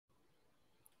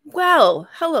Well,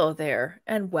 hello there,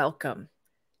 and welcome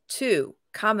to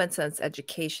Common Sense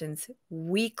Education's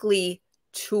weekly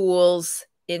tools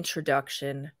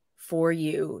introduction for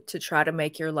you to try to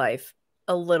make your life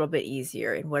a little bit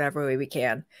easier in whatever way we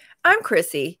can. I'm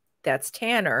Chrissy, that's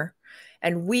Tanner,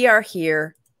 and we are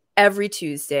here every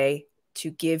Tuesday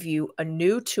to give you a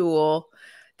new tool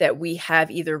that we have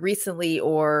either recently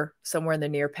or somewhere in the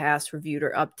near past reviewed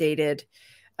or updated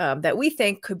that we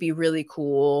think could be really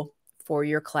cool for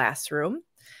your classroom.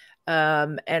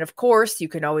 And of course, you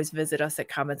can always visit us at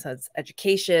Common Sense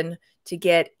Education to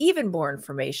get even more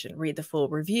information, read the full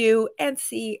review, and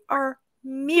see our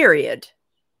myriad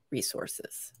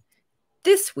resources.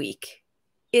 This week,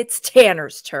 it's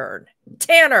Tanner's turn.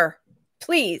 Tanner,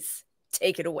 please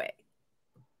take it away.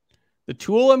 The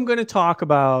tool I'm going to talk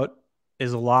about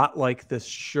is a lot like this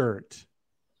shirt.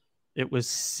 It was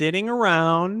sitting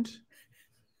around.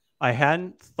 I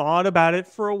hadn't thought about it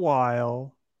for a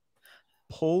while,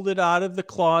 pulled it out of the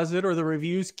closet or the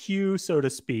reviews queue, so to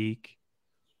speak,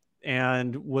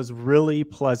 and was really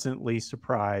pleasantly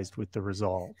surprised with the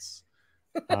results.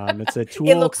 It's a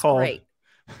tool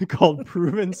called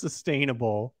Proven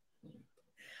Sustainable.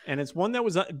 And it's one that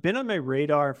was been on my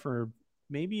radar for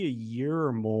maybe a year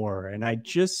or more. And I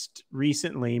just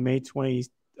recently, May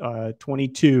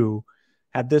 2022,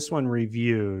 had this one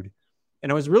reviewed.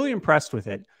 And I was really impressed with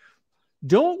it.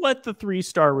 Don't let the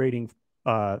 3-star rating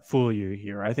fool you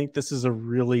here. I think this is a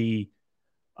really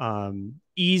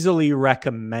easily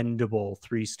recommendable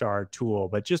 3-star tool.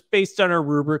 But just based on our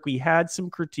rubric, we had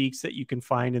some critiques that you can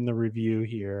find in the review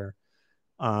here.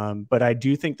 But I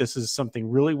do think this is something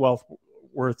really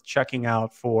worth checking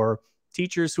out for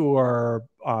teachers who are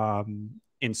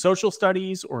in social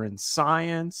studies or in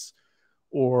science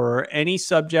or any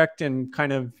subject and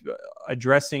kind of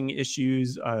addressing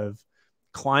issues of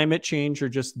climate change or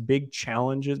just big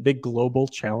challenges, big global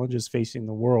challenges facing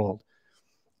the world.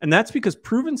 And that's because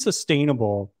Proven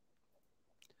Sustainable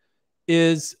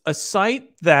is a site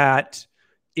that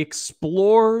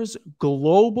explores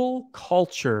global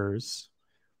cultures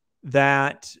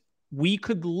that we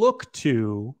could look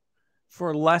to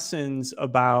for lessons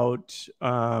about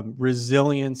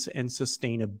resilience and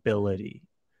sustainability,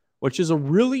 which is a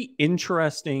really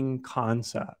interesting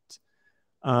concept.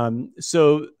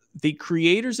 So the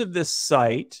creators of this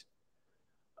site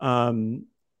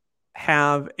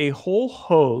have a whole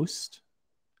host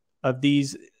of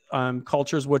these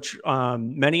cultures, which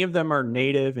many of them are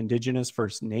native, indigenous,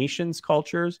 First Nations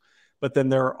cultures, but then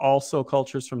there are also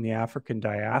cultures from the African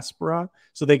diaspora.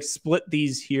 So they split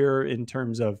these here in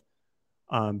terms of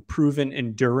proven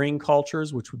enduring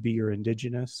cultures, which would be your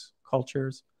indigenous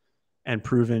cultures, and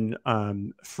proven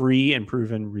free and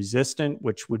proven resistant,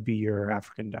 which would be your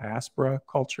African diaspora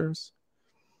cultures.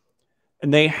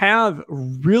 And they have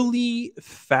really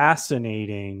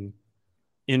fascinating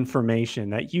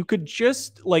information that you could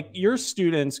just, like, your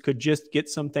students could just get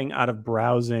something out of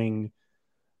browsing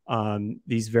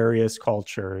these various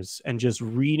cultures and just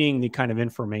reading the kind of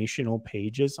informational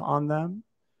pages on them.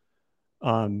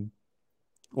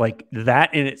 Like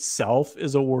that in itself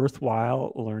is a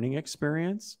worthwhile learning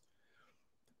experience.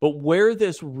 But where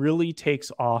this really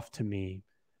takes off to me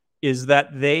is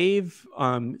that they've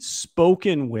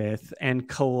spoken with and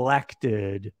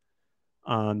collected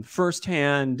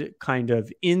firsthand kind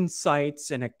of insights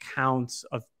and accounts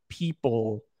of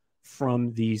people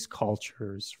from these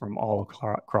cultures from all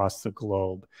across the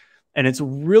globe. And it's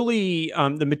really,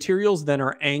 the materials then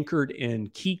are anchored in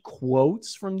key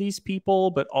quotes from these people,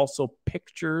 but also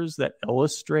pictures that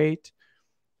illustrate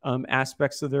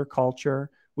aspects of their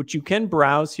culture, which you can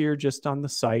browse here just on the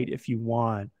site if you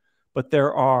want. But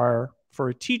there are, for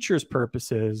a teacher's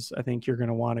purposes, I think you're going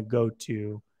to want to go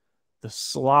to the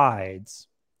slides.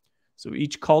 So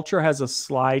each culture has a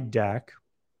slide deck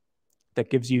that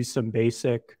gives you some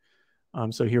basic.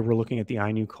 So here we're looking at the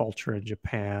Ainu culture in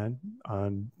Japan,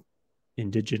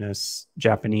 indigenous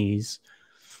Japanese,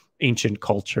 ancient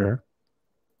culture.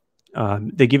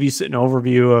 They give you an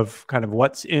overview of kind of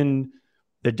what's in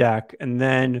the deck, and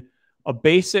then a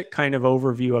basic kind of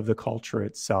overview of the culture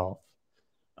itself.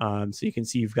 So you can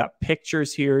see you've got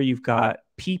pictures here, you've got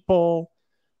people.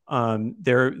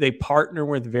 They partner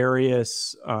with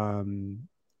various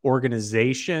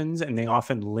organizations, and they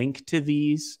often link to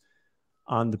these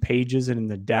on the pages and in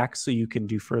the deck, so you can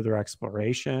do further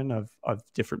exploration of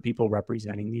different people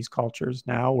representing these cultures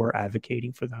now or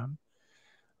advocating for them.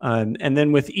 And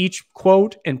then with each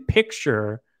quote and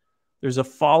picture, there's a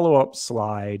follow-up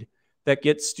slide that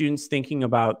gets students thinking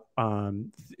about,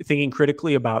 thinking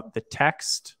critically about the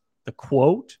text, the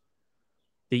quote,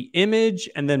 the image,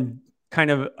 and then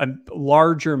kind of a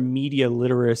larger media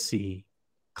literacy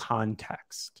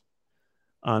context.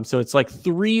 So it's like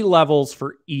 3 levels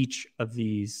for each of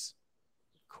these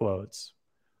quotes.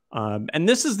 And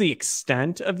this is the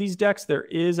extent of these decks. There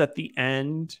is at the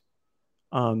end,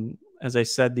 as I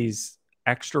said, these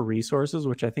extra resources,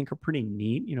 which I think are pretty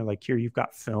neat. You know, like here you've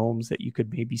got films that you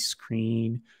could maybe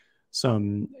screen,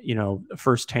 some, you know,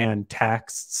 firsthand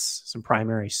texts, some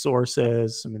primary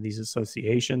sources, some of these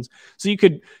associations. So you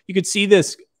could see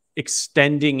this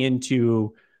extending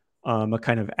into a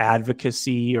kind of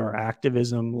advocacy or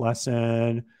activism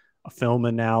lesson, a film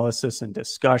analysis and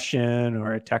discussion,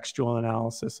 or a textual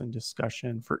analysis and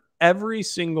discussion. For every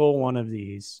single one of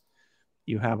these,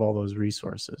 you have all those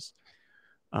resources,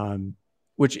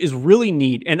 which is really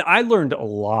neat. And I learned a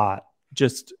lot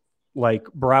just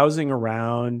like browsing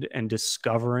around and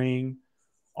discovering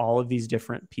all of these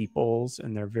different peoples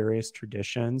and their various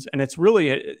traditions. And it's really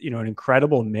an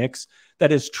incredible mix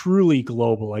that is truly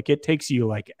global. Like it takes you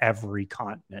like every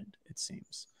continent, it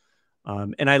seems.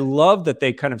 And I love that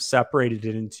they kind of separated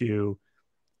it into,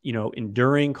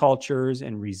 enduring cultures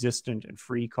and resistant and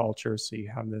free cultures. So you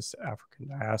have this African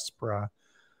diaspora,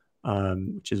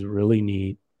 which is really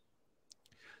neat.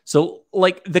 So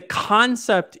like the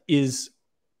concept is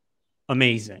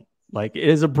amazing. Like it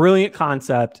is a brilliant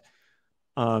concept.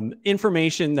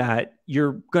 Information that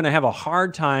you're going to have a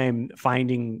hard time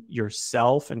finding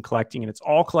yourself and collecting, and it's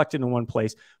all collected in one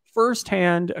place.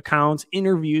 Firsthand accounts,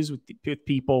 interviews with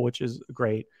people, which is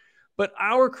great. But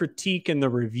our critique in the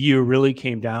review really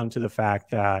came down to the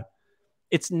fact that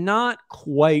it's not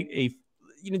quite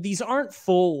these aren't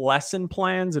full lesson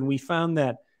plans. And we found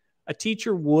that a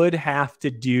teacher would have to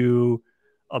do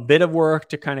a bit of work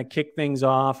to kind of kick things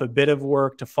off, a bit of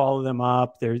work to follow them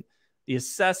up. The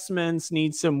assessments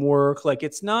need some work. Like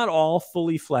it's not all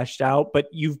fully fleshed out, but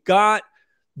you've got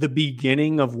the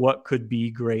beginning of what could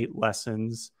be great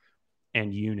lessons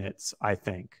and units, I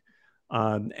think.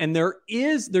 And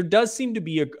there does seem to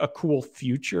be a cool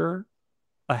future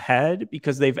ahead,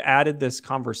 because they've added this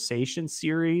conversation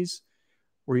series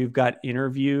where you've got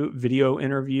video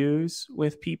interviews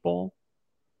with people,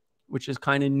 which is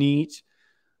kind of neat.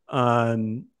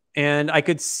 And I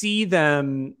could see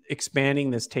them expanding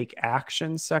this take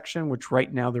action section, which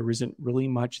right now there isn't really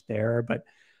much there, but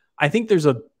I think there's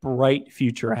a bright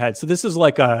future ahead. So this is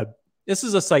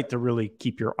a site to really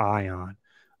keep your eye on.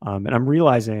 And I'm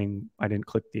realizing I didn't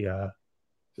click the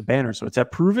banner. So it's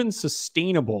at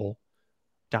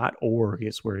provensustainable.org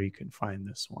is where you can find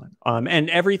this one. And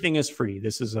everything is free.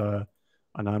 This is a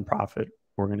nonprofit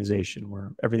organization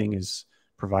where everything is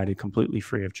provided completely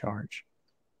free of charge.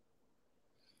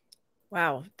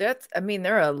 Wow. There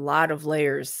are a lot of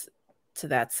layers to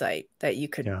that site that you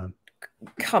could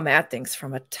come at things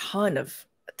from a ton of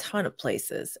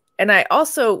places. And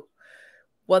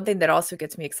one thing that also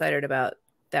gets me excited about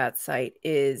that site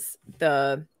is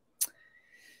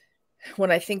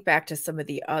when I think back to some of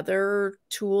the other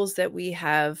tools that we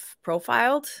have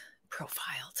profiled,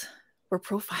 we're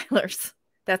profilers.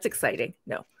 That's exciting.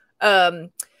 No.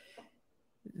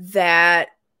 That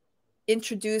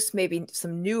introduce maybe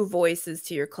some new voices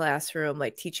to your classroom,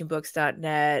 like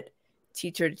teachingbooks.net,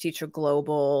 Teacher to Teacher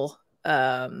Global.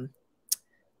 And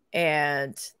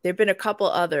there've been a couple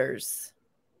others.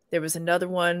 There was another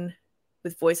one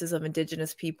with voices of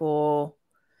Indigenous people,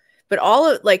 but all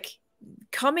of like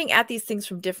coming at these things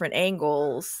from different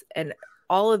angles, and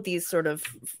all of these sort of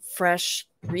fresh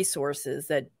resources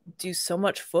that do so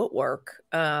much footwork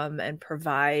and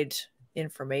provide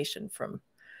information from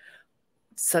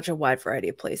such a wide variety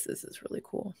of places is really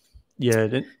cool.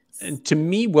 Yeah. And to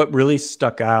me, what really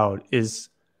stuck out is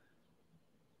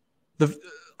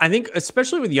I think,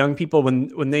 especially with young people,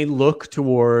 when they look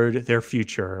toward their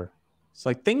future, it's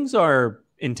like things are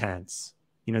intense.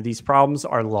 These problems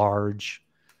are large.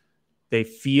 They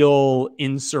feel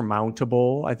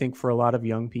insurmountable, I think, for a lot of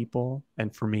young people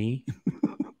and for me.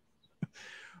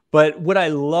 But what I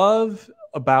love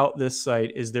about this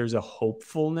site is there's a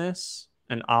hopefulness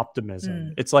and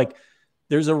optimism. It's like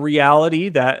there's a reality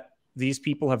that these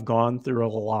people have gone through a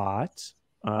lot,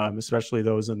 especially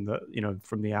those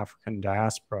from the African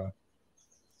diaspora.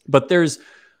 But there's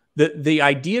the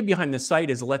idea behind the site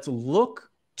is, let's look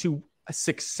to a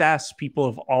success people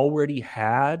have already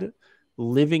had,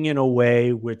 living in a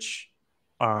way which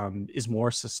is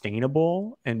more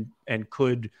sustainable and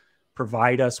could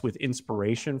provide us with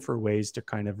inspiration for ways to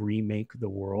kind of remake the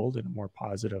world in a more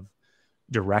positive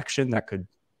direction that could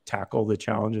tackle the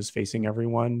challenges facing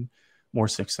everyone more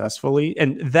successfully.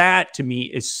 And that to me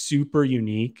is super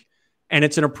unique. And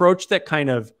it's an approach that kind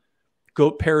of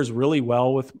pairs really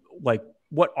well with like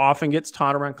what often gets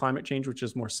taught around climate change, which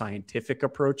is more scientific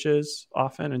approaches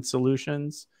often and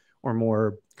solutions, or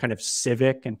more kind of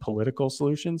civic and political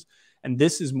solutions. And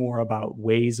this is more about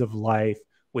ways of life,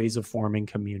 ways of forming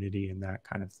community, and that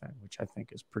kind of thing, which I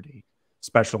think is pretty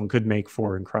special and could make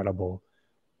for incredible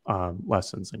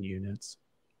lessons and units.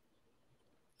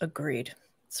 Agreed.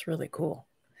 It's really cool.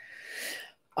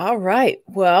 All right.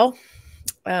 Well,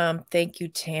 thank you,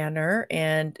 Tanner.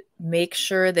 And make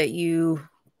sure that you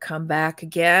come back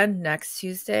again next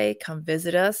Tuesday. Come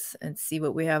visit us and see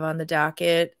what we have on the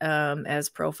docket as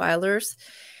profilers.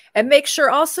 And make sure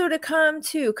also to come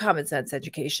to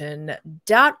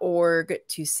commonsenseeducation.org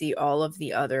to see all of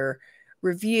the other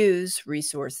reviews,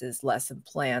 resources, lesson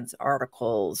plans,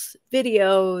 articles,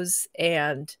 videos,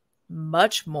 and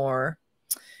much more.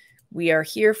 We are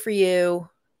here for you.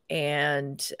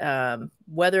 And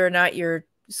whether or not your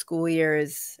school year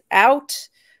is out,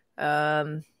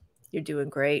 you're doing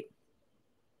great.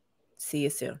 See you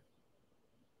soon.